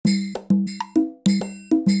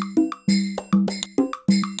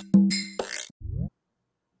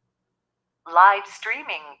live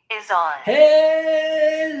streaming is on.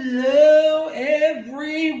 Hello,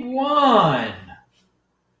 everyone.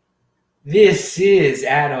 This is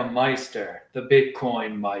Adam Meister, the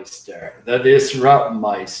Bitcoin Meister, the Disrupt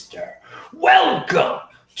Meister. Welcome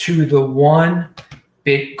to the One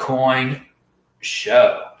Bitcoin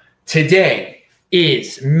Show. Today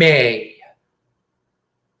is May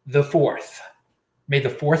the 4th. May the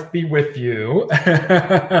 4th be with you.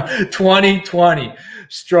 2020.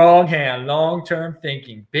 Strong hand, long-term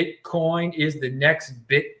thinking. Bitcoin is the next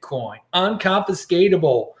Bitcoin.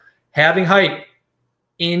 Unconfiscatable. Having hype.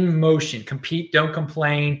 In motion. Compete, don't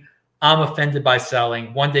complain. I'm offended by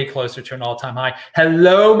selling. One day closer to an all-time high.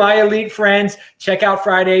 Hello, my elite friends. Check out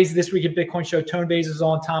Fridays. This Week in Bitcoin Show. Tone Vays is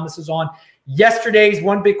on. Thomas is on. Yesterday's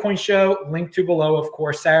One Bitcoin Show. Link to below, of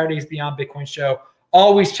course. Saturday's Beyond Bitcoin Show.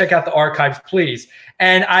 Always check out the archives, please.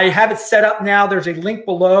 And I have it set up now. There's a link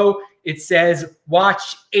below. It says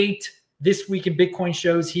watch 8 This Week in Bitcoin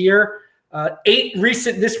shows here. 8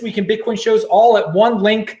 recent This Week in Bitcoin shows, all at one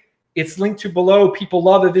link. It's linked to below. People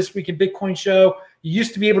love the This Week in Bitcoin show. You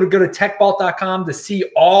used to be able to go to techvault.com to see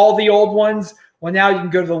all the old ones. Well, now you can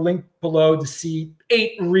go to the link below to see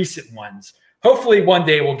 8 recent ones. Hopefully one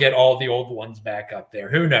day we'll get all the old ones back up there.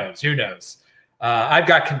 Who knows? Who knows? I've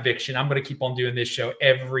got conviction. I'm going to keep on doing this show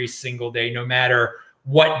every single day, no matter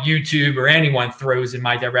what YouTube or anyone throws in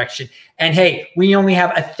my direction. And hey, we only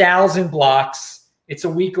have 1,000 blocks. It's a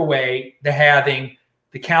week away. The halving,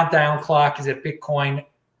 the countdown clock is at Bitcoin.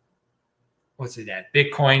 What's it at?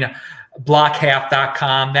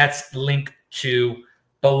 BitcoinBlockHalf.com. That's linked to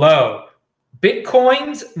below.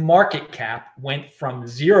 Bitcoin's market cap went from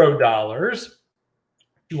 $0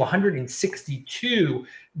 to $162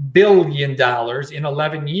 billion in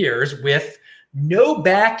 11 years with no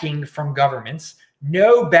backing from governments,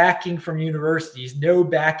 no backing from universities, no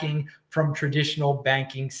backing from traditional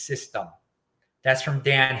banking system. That's from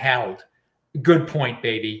Dan Held. Good point,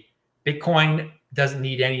 baby. Bitcoin doesn't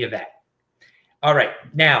need any of that. All right.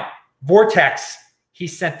 Now, Vortex, he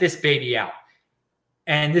sent this baby out.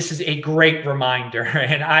 And this is a great reminder.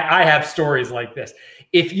 And I have stories like this.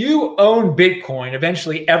 If you own Bitcoin,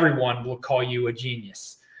 eventually everyone will call you a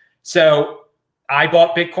genius. So I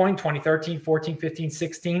bought Bitcoin 2013, 14, 15,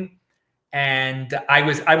 16. And I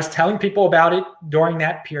was telling people about it during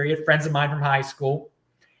that period, friends of mine from high school.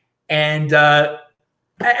 And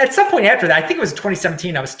at some point after that, I think it was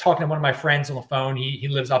 2017, I was talking to one of my friends on the phone. He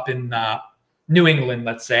lives up in New England,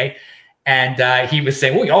 let's say. And he was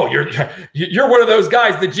saying, well, oh, you're one of those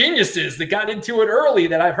guys, the geniuses that got into it early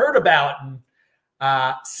that I've heard about. And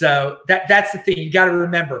so that's the thing. You got to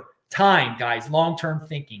remember time, guys, long-term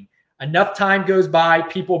thinking. Enough time goes by,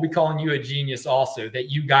 people will be calling you a genius also, that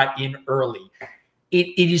you got in early. It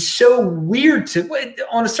is so weird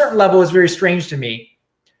on a certain level, it's very strange to me.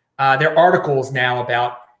 There are articles now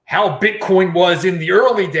about how Bitcoin was in the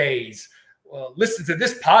early days. Listen to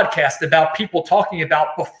this podcast about people talking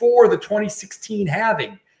about before the 2016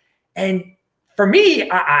 halving. And for me,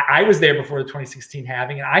 I was there before the 2016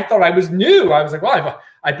 halving, and I thought I was new. I was like, well,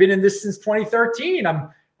 I've been in this since 2013. I'm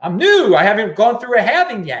new. I haven't gone through a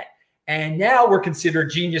halving yet. And now we're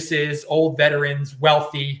considered geniuses, old veterans,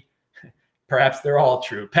 wealthy. Perhaps they're all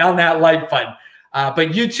true. Pound that like button.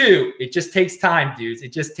 But you too, it just takes time, dudes.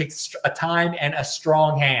 It just takes a time and a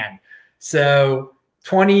strong hand. So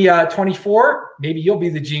 2024, maybe you'll be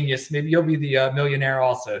the genius. Maybe you'll be the millionaire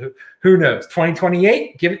also. Who knows?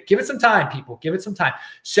 2028, give it some time, people. Give it some time.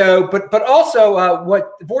 So, but also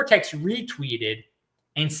what Vortex retweeted,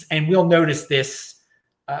 and we'll notice this,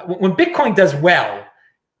 when Bitcoin does well,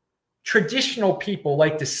 traditional people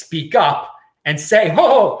like to speak up and say,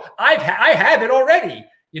 oh, I have it already.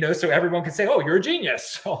 So everyone can say, oh, you're a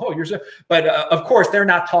genius. Oh, but of course, they're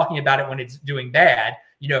not talking about it when it's doing bad.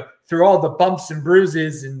 Through all the bumps and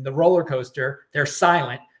bruises and the roller coaster, they're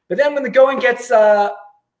silent. But then when the going gets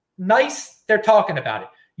nice, they're talking about it.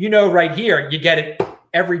 Right here, you get it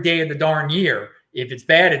every day of the darn year. If it's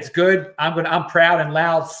bad, it's good. I'm proud and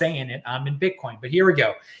loud saying it. I'm in Bitcoin. But here we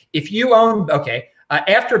go. If you own,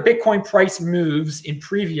 after Bitcoin price moves in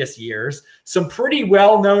previous years, some pretty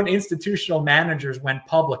well-known institutional managers went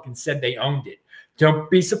public and said they owned it. Don't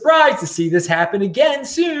be surprised to see this happen again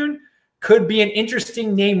soon. Could be an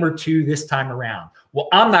interesting name or two this time around. Well,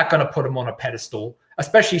 I'm not going to put them on a pedestal,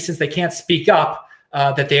 especially since they can't speak up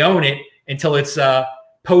that they own it until it's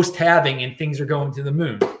post-halving and things are going to the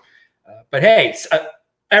moon. But hey,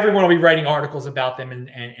 everyone will be writing articles about them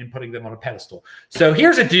and putting them on a pedestal. So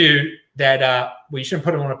here's a dude that we shouldn't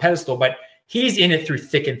put him on a pedestal, but he's in it through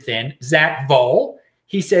thick and thin. Zach Voll.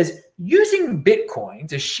 He says, using Bitcoin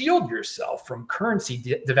to shield yourself from currency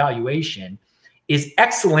devaluation is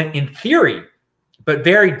excellent in theory, but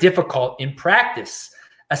very difficult in practice,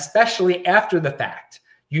 especially after the fact.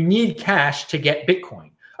 You need cash to get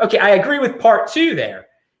Bitcoin. Okay, I agree with part two there.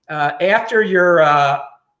 After your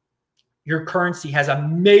currency has a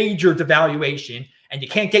major devaluation and you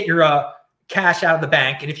can't get your cash out of the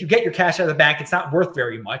bank, and if you get your cash out of the bank, it's not worth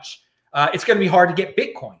very much. It's going to be hard to get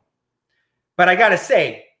Bitcoin. But I got to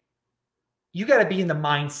say, you got to be in the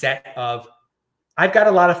mindset of, I've got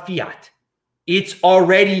a lot of fiat. It's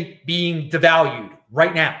already being devalued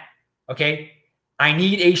right now, okay? I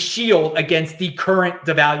need a shield against the current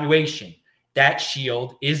devaluation. That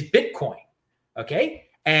shield is Bitcoin, okay?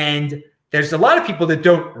 And there's a lot of people that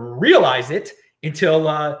don't realize it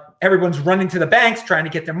until everyone's running to the banks trying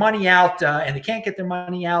to get their money out, and they can't get their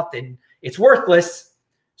money out, and it's worthless.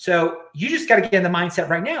 So you just got to get in the mindset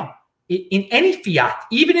right now. In any fiat,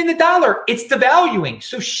 even in the dollar, it's devaluing.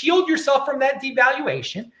 So shield yourself from that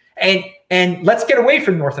devaluation. And let's get away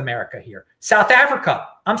from North America here. South Africa,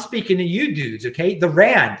 I'm speaking to you dudes, okay? The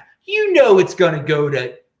Rand, you know it's going to go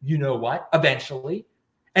to you know what eventually.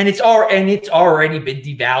 And it's already been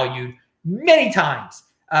devalued many times.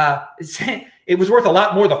 It was worth a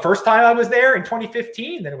lot more the first time I was there in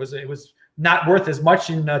 2015 than it was not worth as much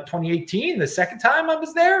in 2018, the second time I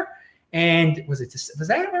was there. And was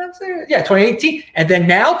that when I was there? Yeah, 2018. And then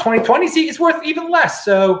now 2020, see, it's worth even less.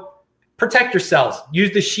 So protect yourselves.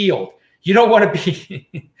 Use the shield. You don't want to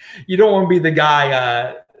be the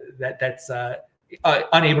guy that's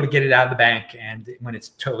unable to get it out of the bank and when it's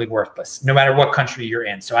totally worthless, no matter what country you're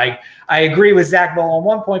in. So I agree with Zach Bull on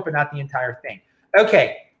one point, but not the entire thing.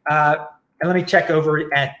 Okay, and let me check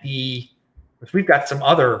over at we've got some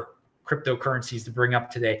other cryptocurrencies to bring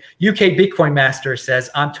up today. UK Bitcoin Master says,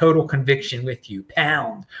 on total conviction with you.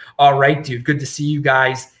 Pound. All right, dude. Good to see you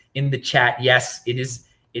guys in the chat. Yes, it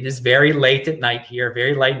is very late at night here,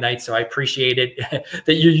 very late night. So I appreciate it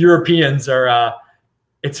that you Europeans are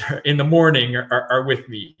it's in the morning are with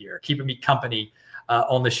me here, keeping me company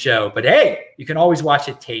on the show. But hey, you can always watch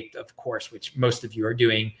it taped, of course, which most of you are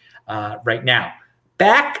doing right now.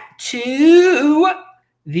 Back to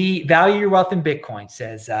the value your wealth in Bitcoin,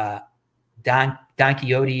 says Don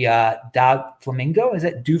Quixote da Flamingo. Is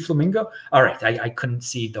that Do Flamingo? All right. I couldn't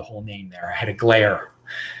see the whole name there. I had a glare.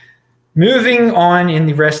 Moving on in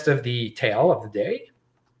the rest of the tale of the day.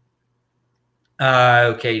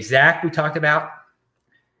 Okay, Zach, we talked about.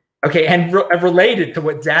 Okay, and related to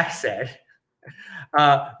what Zach said,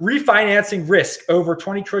 refinancing risk over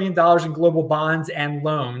 $20 trillion in global bonds and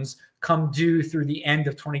loans come due through the end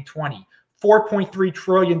of 2020. $4.3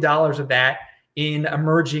 trillion of that in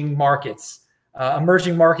emerging markets.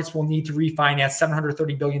 Emerging markets will need to refinance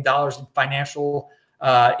 $730 billion in financial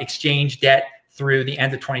exchange debt through the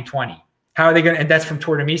end of 2020. How are they going to, and that's from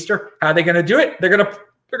Tor Meester. How are they going to do it? They're going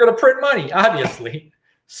to print money, obviously.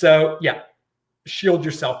 So yeah, shield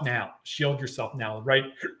yourself now. Shield yourself now, right?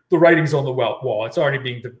 The writing's on the wall. It's already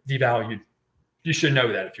being devalued. You should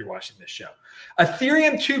know that if you're watching this show.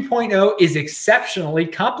 Ethereum 2.0 is exceptionally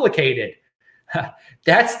complicated.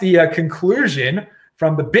 That's the conclusion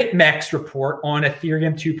from the BitMEX report on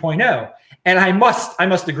Ethereum 2.0. And I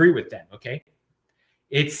must agree with them, okay?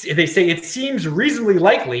 They say it seems reasonably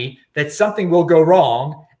likely that something will go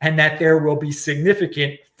wrong and that there will be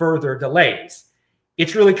significant further delays.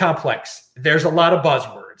 It's really complex. There's a lot of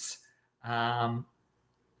buzzwords.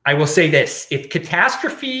 I will say this: if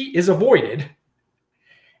catastrophe is avoided,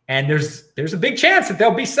 and there's a big chance that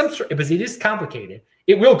there'll be some sort, because it is complicated,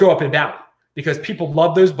 it will go up in value because people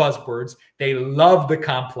love those buzzwords. They love the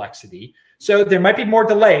complexity. So there might be more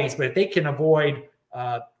delays, but if they can avoid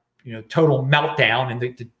total meltdown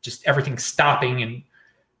and just everything stopping and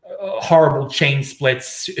horrible chain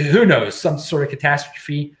splits, who knows, some sort of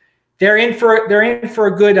catastrophe, they're in for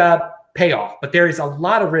a good payoff. But there is a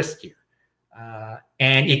lot of risk here,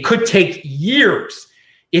 and it could take years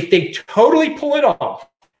if they totally pull it off.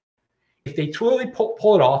 If they totally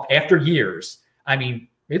pull it off after years, I mean,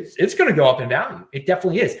 it's going to go up in value. It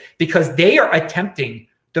definitely is, because they are attempting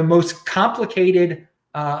the most complicated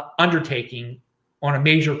undertaking on a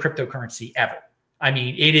major cryptocurrency ever. I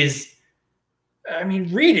mean, it is,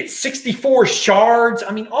 read it, 64 shards.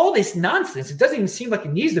 I mean, all this nonsense. It doesn't even seem like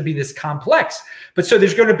it needs to be this complex. But so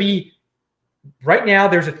there's going to be, right now,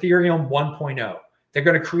 there's Ethereum 1.0. They're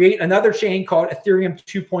going to create another chain called Ethereum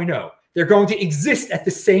 2.0. They're going to exist at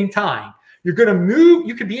the same time. You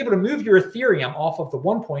could be able to move your Ethereum off of the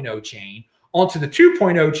 1.0 chain onto the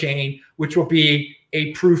 2.0 chain, which will be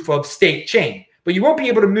a proof of stake chain. But you won't be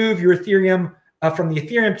able to move your Ethereum from the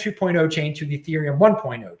Ethereum 2.0 chain to the Ethereum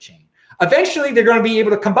 1.0 chain. Eventually, they're going to be able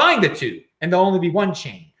to combine the two, and there'll only be one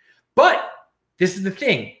chain. But this is the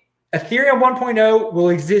thing. Ethereum 1.0 will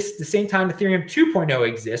exist the same time Ethereum 2.0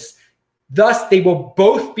 exists. Thus, they will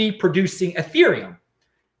both be producing Ethereum.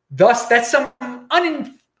 Thus, that's some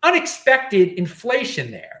unexpected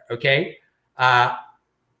inflation there, okay?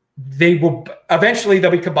 They will eventually,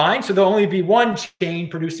 they'll be combined, so there'll only be one chain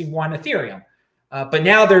producing one Ethereum. But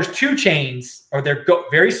now there's two chains, or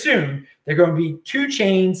very soon, they're going to be two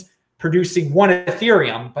chains producing one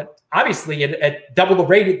Ethereum, but obviously at double the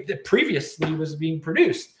rate that previously was being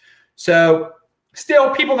produced. So still,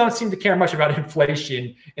 people don't seem to care much about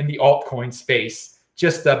inflation in the altcoin space,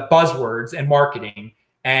 just the buzzwords and marketing.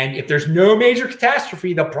 And if there's no major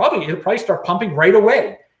catastrophe, it'll probably start pumping right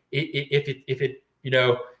away. If it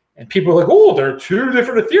and people are like, oh, there are two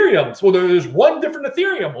different Ethereums. Well, there's one different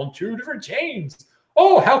Ethereum on two different chains.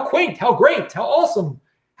 Oh, how quaint, how great, how awesome,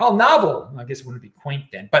 how novel. I guess it wouldn't be quaint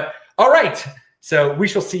then, but all right. So we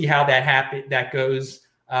shall see how that goes.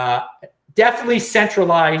 Definitely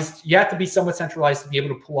centralized. You have to be somewhat centralized to be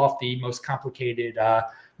able to pull off the most complicated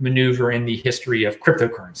maneuver in the history of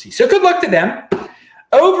cryptocurrency. So good luck to them.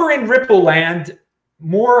 Over in Ripple land,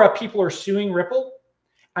 more people are suing Ripple.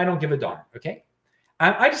 I don't give a darn, okay?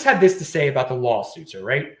 I just have this to say about the lawsuits, all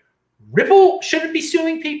right? Ripple shouldn't be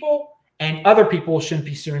suing people, and other people shouldn't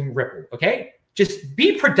be suing Ripple, okay? Just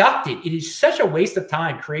be productive. It is such a waste of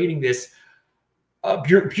time creating this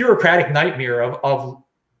bureaucratic nightmare of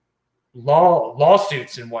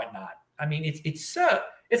lawsuits and whatnot. I mean, it's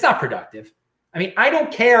not productive. I mean, I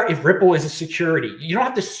don't care if Ripple is a security. You don't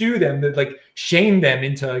have to sue them, to like shame them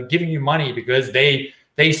into giving you money because they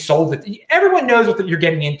sold it. Everyone knows what you're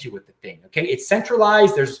getting into with the thing, okay? It's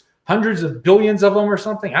centralized. There's hundreds of billions of them or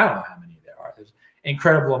something. I don't know how many there are. There's an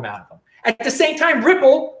incredible amount of them. At the same time,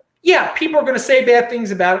 Ripple, yeah, people are going to say bad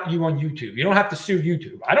things about you on YouTube. You don't have to sue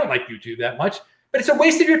YouTube. I don't like YouTube that much, but it's a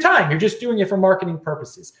waste of your time. You're just doing it for marketing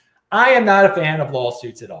purposes. I am not a fan of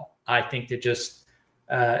lawsuits at all. I think that just,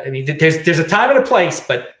 there's a time and a place,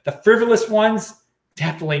 but the frivolous ones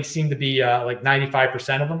definitely seem to be like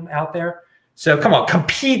 95% of them out there. So come on,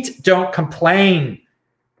 compete, don't complain,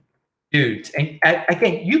 dudes. And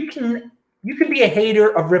again, you can be a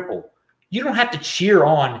hater of Ripple. You don't have to cheer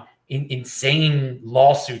on insane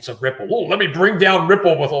lawsuits of Ripple. Oh, let me bring down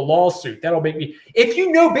Ripple with a lawsuit. That'll make me. If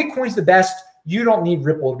you know Bitcoin's the best, you don't need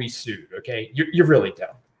Ripple to be sued. Okay, you really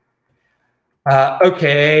don't.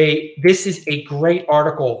 Okay, this is a great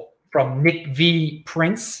article from Nick V.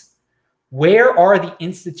 Prince. Where are the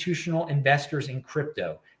institutional investors in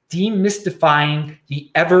crypto? Demystifying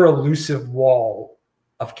the ever elusive wall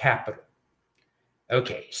of capital.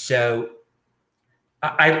 Okay, so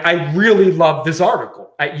I really love this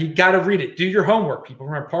article. You got to read it. Do your homework, people.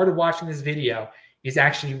 Remember, part of watching this video is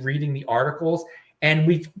actually reading the articles. And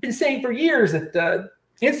we've been saying for years that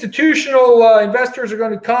institutional investors are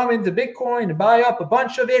going to come into Bitcoin and buy up a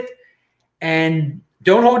bunch of it. And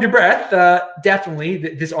don't hold your breath. Definitely,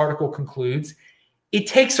 this article concludes, it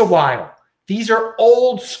takes a while. These are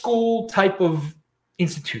old school type of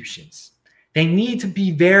institutions. They need to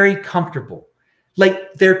be very comfortable.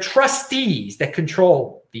 Like they're trustees that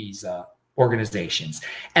control these organizations.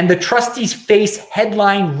 And the trustees face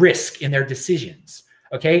headline risk in their decisions.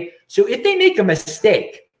 Okay, so if they make a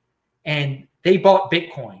mistake and they bought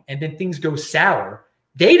Bitcoin and then things go sour,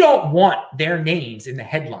 they don't want their names in the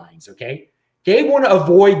headlines, okay? They want to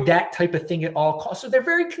avoid that type of thing at all costs. So they're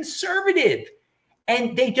very conservative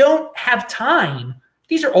and they don't have time.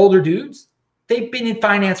 These are older dudes. They've been in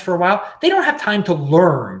finance for a while. They don't have time to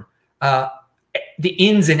learn the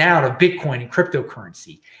ins and out of Bitcoin and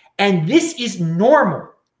cryptocurrency. And this is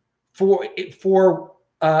normal for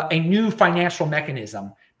a new financial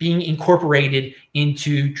mechanism being incorporated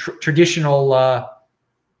into traditional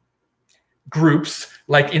groups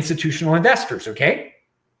like institutional investors, okay?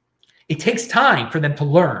 It takes time for them to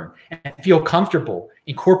learn and feel comfortable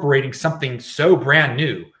incorporating something so brand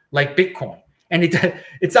new like Bitcoin. And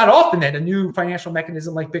it's not often that a new financial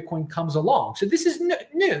mechanism like Bitcoin comes along. So this is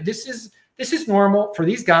new. This is normal for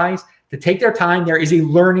these guys to take their time. There is a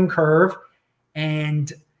learning curve.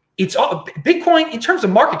 And it's all Bitcoin in terms of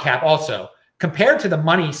market cap also, compared to the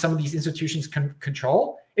money some of these institutions can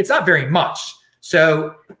control, it's not very much.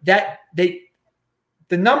 So that the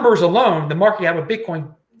numbers alone, the market cap of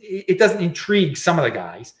Bitcoin, it doesn't intrigue some of the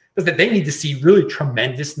guys because they need to see really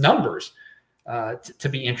tremendous numbers to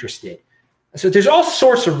be interested. So there's all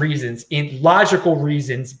sorts of reasons, in logical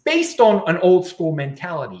reasons, based on an old school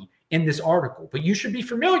mentality in this article. But you should be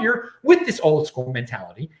familiar with this old school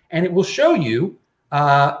mentality, and it will show you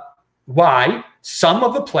why some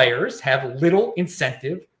of the players have little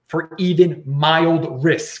incentive for even mild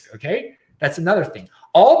risk, okay? That's another thing.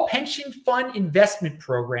 All pension fund investment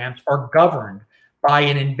programs are governed by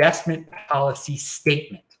an investment policy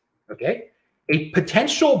statement. Okay. A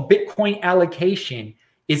potential Bitcoin allocation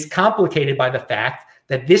is complicated by the fact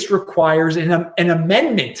that this requires an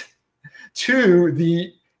amendment to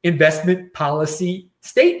the investment policy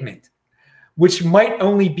statement, which might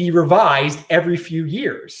only be revised every few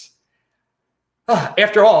years.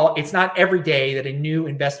 After all, it's not every day that a new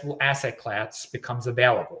investable asset class becomes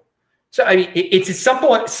available. So, I mean, it's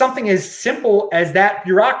something as simple as that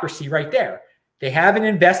bureaucracy right there. They have an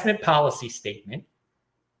investment policy statement.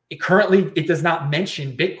 It does not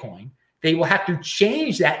mention Bitcoin. They will have to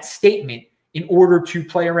change that statement in order to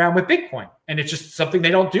play around with Bitcoin. And it's just something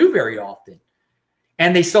they don't do very often.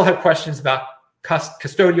 And they still have questions about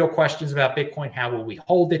custodial questions about Bitcoin. How will we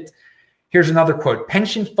hold it? Here's another quote.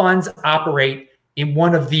 Pension funds operate in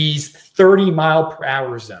one of these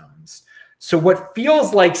 30-mile-per-hour zones. So what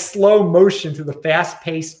feels like slow motion to the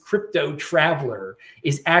fast-paced crypto traveler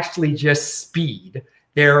is actually just speed.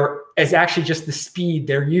 There is actually just the speed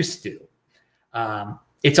they're used to.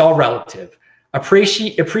 It's all relative.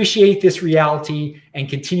 Appreciate this reality and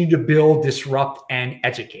continue to build, disrupt, and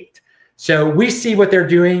educate. So we see what they're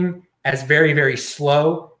doing as very, very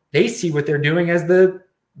slow. They see what they're doing as the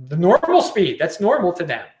normal speed. That's normal to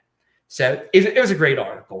them. So it was a great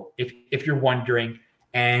article, if you're wondering.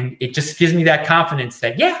 And it just gives me that confidence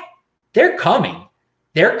that, yeah, they're coming.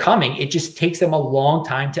 They're coming. It just takes them a long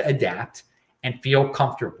time to adapt and feel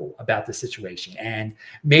comfortable about the situation. And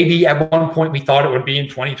maybe at one point we thought it would be in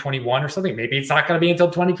 2021 or something. Maybe it's not going to be until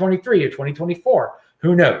 2023 or 2024.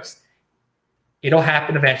 Who knows? It'll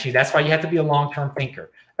happen eventually. That's why you have to be a long-term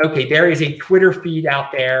thinker. Okay, there is a Twitter feed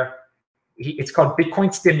out there. It's called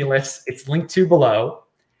Bitcoin Stimulus. It's linked to below.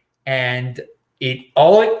 And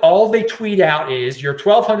all they tweet out is your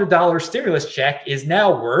 $1,200 stimulus check is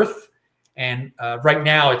now worth, and right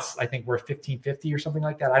now it's, I think, worth $1,550 or something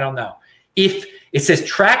like that. I don't know. If it says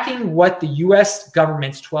tracking what the U.S.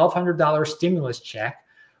 government's $1,200 stimulus check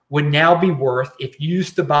would now be worth if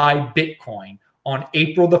used to buy Bitcoin on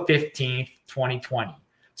April the 15th, 2020.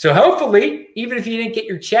 So hopefully, even if you didn't get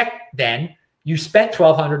your check then, you spent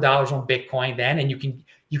 $1,200 on Bitcoin then, and you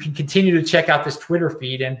can continue to check out this Twitter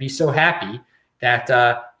feed and be so happy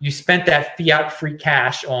that you spent that fiat-free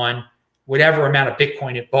cash on whatever amount of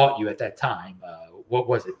Bitcoin it bought you at that time. What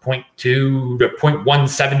was it, 0.2 to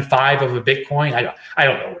 0.175 of a Bitcoin? I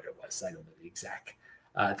don't know what it was. I don't know the exact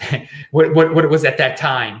what it was at that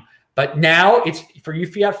time. But now it's, for you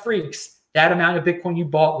fiat freaks, that amount of Bitcoin you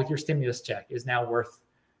bought with your stimulus check is now worth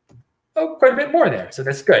quite a bit more there. So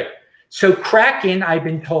that's good. So Kraken, I've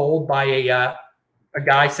been told by a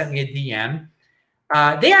guy sent me a DM.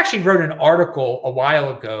 They actually wrote an article a while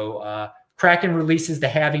ago. Kraken releases the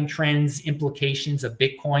halving trends, implications of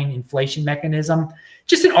Bitcoin inflation mechanism.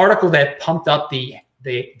 Just an article that pumped up the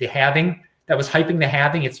halving, that was hyping the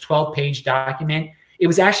halving. It's a 12-page document. It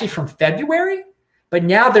was actually from February, but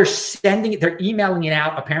now they're emailing it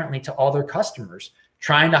out apparently to all their customers,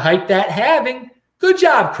 trying to hype that halving. Good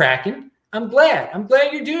job, Kraken. I'm glad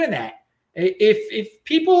you're doing that. If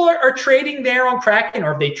people are trading there on Kraken,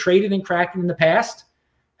 or if they traded in Kraken in the past,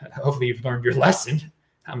 hopefully you've learned your lesson.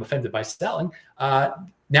 I'm offended by selling.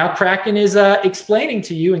 Now Kraken is explaining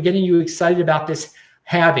to you and getting you excited about this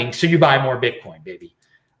halving, so you buy more Bitcoin, baby.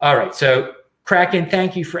 All right, so Kraken,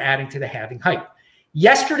 thank you for adding to the halving hype.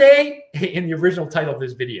 Yesterday, in the original title of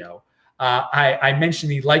this video, I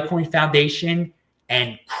mentioned the Litecoin Foundation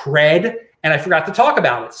and Cred, and I forgot to talk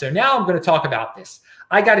about it. So now I'm going to talk about this.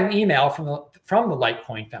 I got an email from the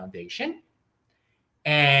Litecoin Foundation,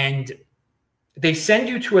 and they send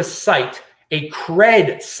you to a site, a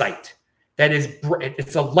Cred site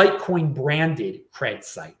it's a Litecoin branded Cred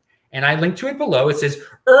site. And I link to it below. It says,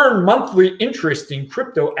 earn monthly interest in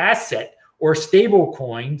crypto asset or stable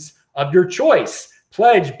coins of your choice.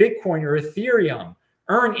 Pledge Bitcoin or Ethereum.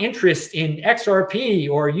 Earn interest in XRP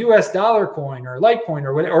or US dollar coin or Litecoin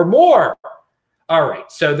or whatever, or more. All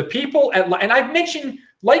right. So the people at, and I've mentioned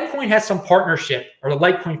Litecoin has some partnership, or the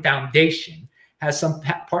Litecoin Foundation has some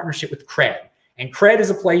partnership with Cred. And Cred is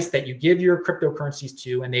a place that you give your cryptocurrencies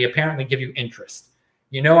to, and they apparently give you interest.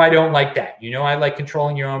 You know, I don't like that. You know, I like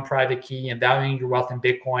controlling your own private key and valuing your wealth in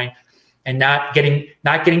Bitcoin and not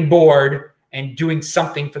getting bored and doing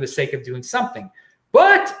something for the sake of doing something.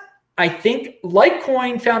 But I think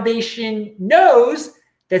Litecoin Foundation knows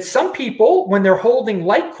that some people, when they're holding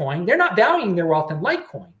Litecoin, they're not valuing their wealth in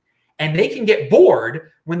Litecoin. And they can get bored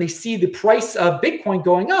when they see the price of Bitcoin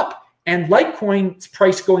going up and Litecoin's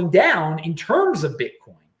price going down in terms of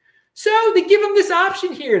Bitcoin. So they give them this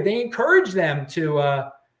option here. They encourage them to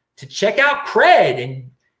check out Cred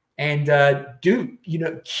and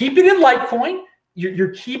keep it in Litecoin.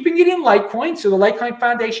 you're keeping it in Litecoin, so the Litecoin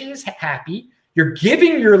Foundation is happy. You're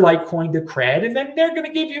giving your Litecoin to Cred, and then they're going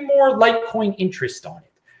to give you more Litecoin interest on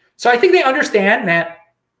it. So I think they understand that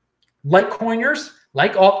Litecoiners,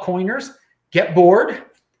 like altcoiners, get bored.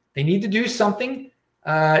 They need to do something.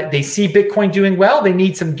 They see Bitcoin doing well. They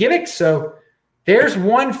need some gimmicks. So there's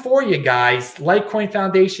one for you guys. Litecoin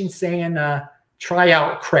Foundation saying, try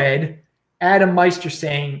out Cred. Adam Meister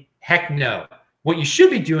saying, heck no. What you should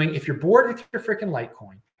be doing if you're bored with your freaking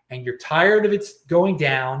Litecoin and you're tired of its going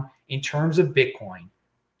down in terms of Bitcoin,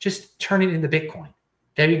 just turn it into Bitcoin.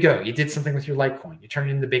 There you go. You did something with your Litecoin. You turn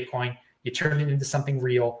it into Bitcoin. You turn it into something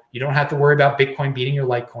real. You don't have to worry about Bitcoin beating your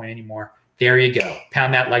Litecoin anymore. There you go.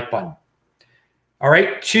 Pound that like button. All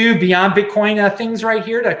right, 2 beyond Bitcoin things right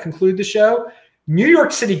here to conclude the show. New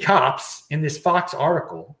York City cops in this Fox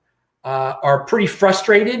article are pretty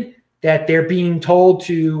frustrated that they're being told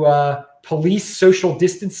to police social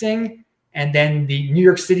distancing, and then the New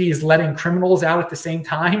York City is letting criminals out at the same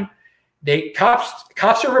time.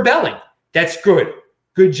 Cops are rebelling. That's good.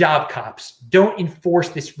 Good job, cops. Don't enforce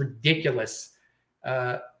this ridiculous.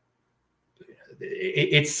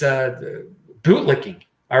 It's bootlicking.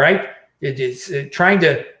 All right. It is trying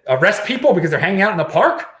to arrest people because they're hanging out in the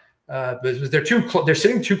park. Because they're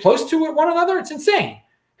sitting too close to one another. It's insane.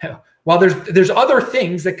 Well, there's other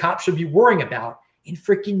things that cops should be worrying about in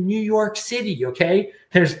freaking New York City. Okay,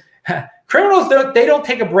 there's criminals. They don't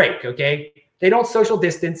take a break. Okay, they don't social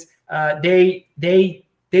distance. They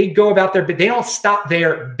go about their. They don't stop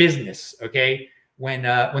their business. Okay, when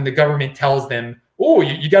the government tells them, oh,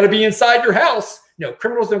 you got to be inside your house. No,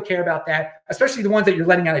 criminals don't care about that, especially the ones that you're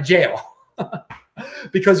letting out of jail.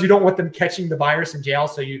 Because you don't want them catching the virus in jail.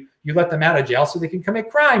 So you let them out of jail so they can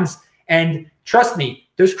commit crimes. And trust me,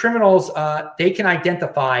 those criminals, they can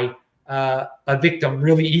identify a victim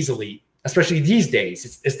really easily, especially these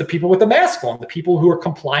days. It's the people with the mask on, the people who are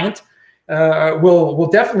compliant will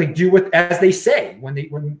definitely do as they say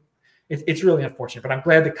it's really unfortunate, but I'm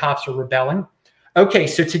glad the cops are rebelling. Okay,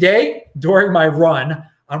 so today during my run,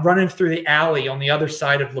 I'm running through the alley on the other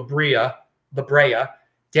side of La Brea,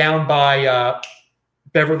 down by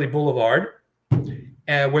Beverly Boulevard,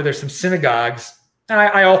 where there's some synagogues. And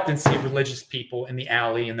I often see religious people in the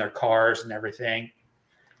alley in their cars and everything.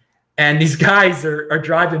 And these guys are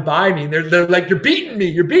driving by me, and they're like, "You're beating me.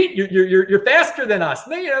 You're faster than us."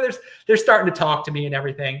 And they're starting to talk to me and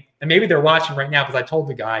everything. And maybe they're watching right now because I told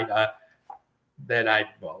the guy that I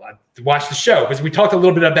watched the show because we talked a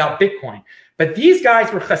little bit about Bitcoin. But these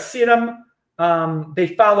guys were Hasidim. They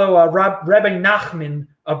follow Rabbi Nachman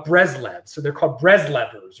of Breslev. So they're called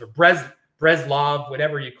Breslevers or Breslov,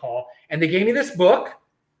 whatever you call. And they gave me this book.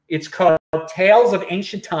 It's called Tales of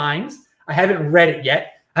Ancient Times. I haven't read it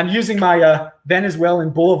yet. I'm using my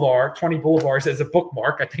Venezuelan Boulevard, 20 boulevards, as a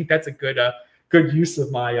bookmark. I think that's a good use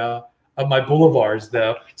of my boulevards,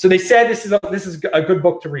 though. So they said this is a good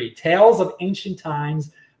book to read. Tales of Ancient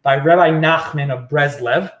Times by Rabbi Nachman of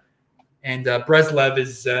Breslev. And Breslev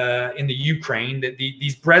is in the Ukraine.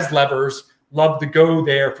 These Breslevers love to go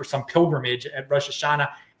there for some pilgrimage at Rosh Hashanah.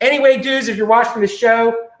 Anyway, dudes, if you're watching the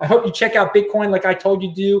show, I hope you check out Bitcoin like I told you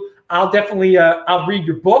to do. I'll definitely I'll read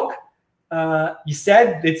your book. You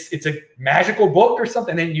said it's a magical book or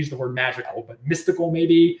something. I didn't use the word magical, but mystical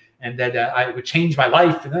maybe, and that it would change my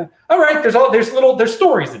life. And all right, there's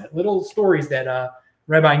stories in it, little stories that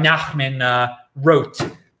Rabbi Nachman wrote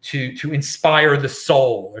to inspire the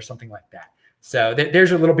soul or something like that. So there's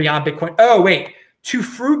your little beyond Bitcoin. Oh wait, to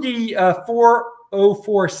Frugi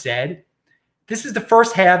 404 said, "This is the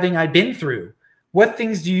first halving I've been through. What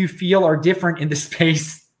things do you feel are different in the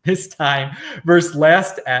space this time versus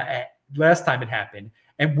last time it happened?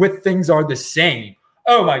 And what things are the same?"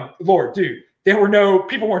 Oh my Lord, dude.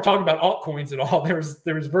 People weren't talking about altcoins at all. There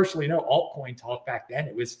was virtually no altcoin talk back then.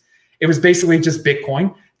 It was basically just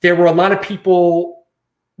Bitcoin. There were a lot of people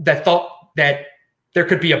that thought that there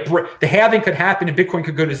could be the halving could happen and Bitcoin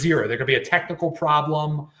could go to zero. There could be a technical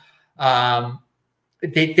problem.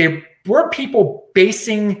 There were people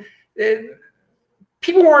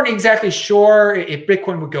people weren't exactly sure if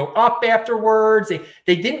Bitcoin would go up afterwards.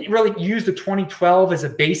 They didn't really use the 2012 as a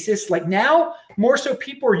basis. Like now, more so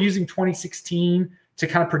people are using 2016 to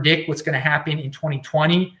kind of predict what's going to happen in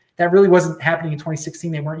 2020. That really wasn't happening in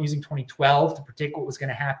 2016. They weren't using 2012 to predict what was going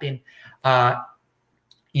to happen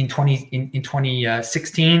in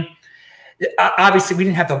 2016. Obviously, we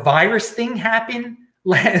didn't have the virus thing happen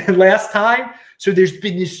last time. So there's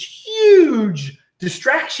been this huge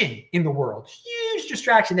distraction in the world, huge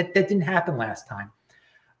distraction that didn't happen last time.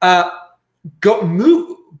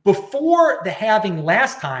 Before the halving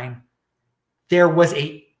last time, there was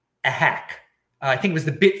a hack. I think it was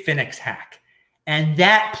the Bitfinex hack. And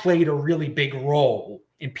that played a really big role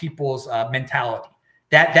in people's mentality.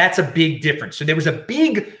 That's a big difference. So there was a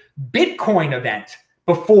big Bitcoin event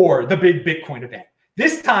before the big Bitcoin event.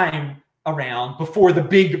 This time around, before the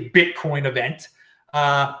big Bitcoin event,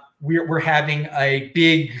 we're having a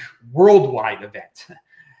big worldwide event.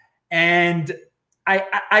 And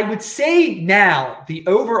I would say now the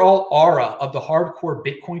overall aura of the hardcore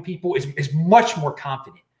Bitcoin people is much more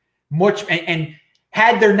confident. And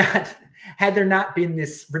had there not been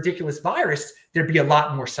this ridiculous virus, there'd be a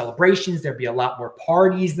lot more celebrations. There'd be a lot more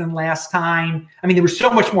parties than last time. I mean, there was so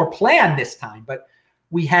much more planned this time, but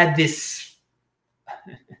we had this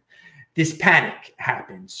panic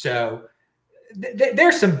happen. So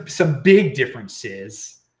there's some big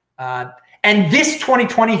differences. And this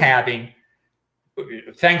 2020 halving,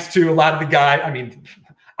 thanks to a lot of the guys, I mean,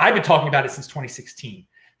 I've been talking about it since 2016.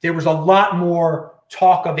 There was a lot more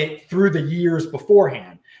talk of it through the years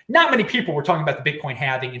beforehand. Not many people were talking about the Bitcoin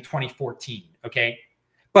halving in 2014, okay?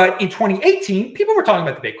 But in 2018, people were talking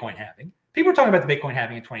about the Bitcoin halving. People were talking about the Bitcoin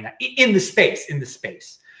halving in 2019 in the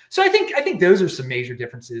space. So I think those are some major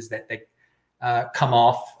differences that come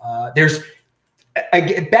off.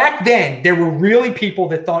 Back then, there were really people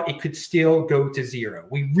that thought it could still go to zero.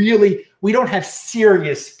 We don't have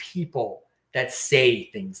serious people that say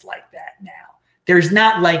things like that now. There's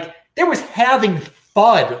not like, there was having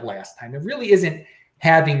FUD last time. There really isn't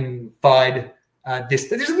having FUD.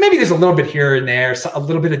 There's a little bit here and there, so a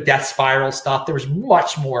little bit of death spiral stuff. There was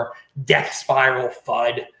much more death spiral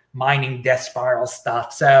FUD, mining death spiral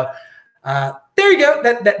stuff. So there you go.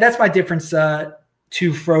 That's my difference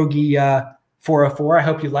to Froggy 404. I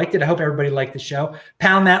hope you liked it. I hope everybody liked the show.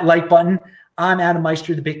 Pound that like button. I'm Adam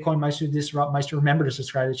Meister, the Bitcoin Meister, the Disrupt Meister. Remember to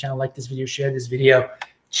subscribe to the channel, like this video, share this video.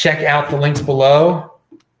 Check out the links below.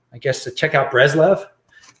 I guess to check out Breslev.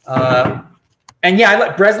 And yeah, I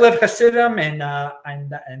like Breslev Hasidim and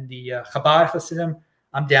the Chabad Hasidim.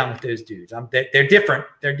 I'm down with those dudes. They're different.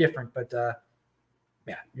 They're different, but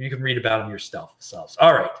yeah, you can read about them yourselves.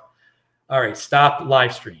 All right. Stop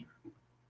live stream.